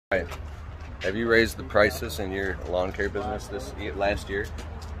Right. Have you raised the prices in your lawn care business last year?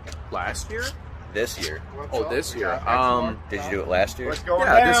 Last year? This year? Oh, this year. Did you do it last year?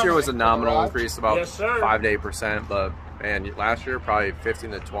 Yeah, this year was a nominal increase, about 5 to 8%. But man, last year probably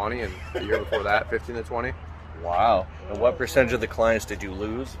 15 to 20, and the year before that 15 to 20. Wow. And what percentage of the clients did you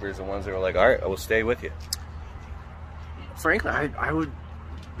lose versus the ones that were like, all right, I will stay with you? Frankly, I would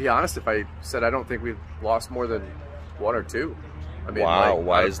be honest if I said I don't think we've lost more than one or two. I mean, wow. like,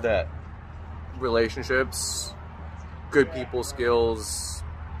 why is that? Relationships, good people skills,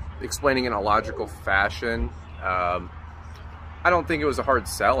 explaining in a logical fashion. I don't think it was a hard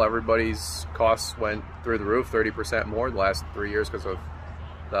sell. Everybody's costs went through the roof, 30% more the last 3 years because of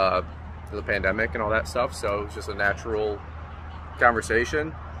the pandemic and all that stuff. So it was just a natural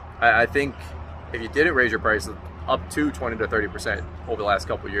conversation. I think if you didn't raise your prices up to 20 to 30% over the last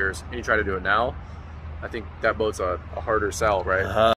couple of years and you try to do it now, I think that bodes a harder sell, right?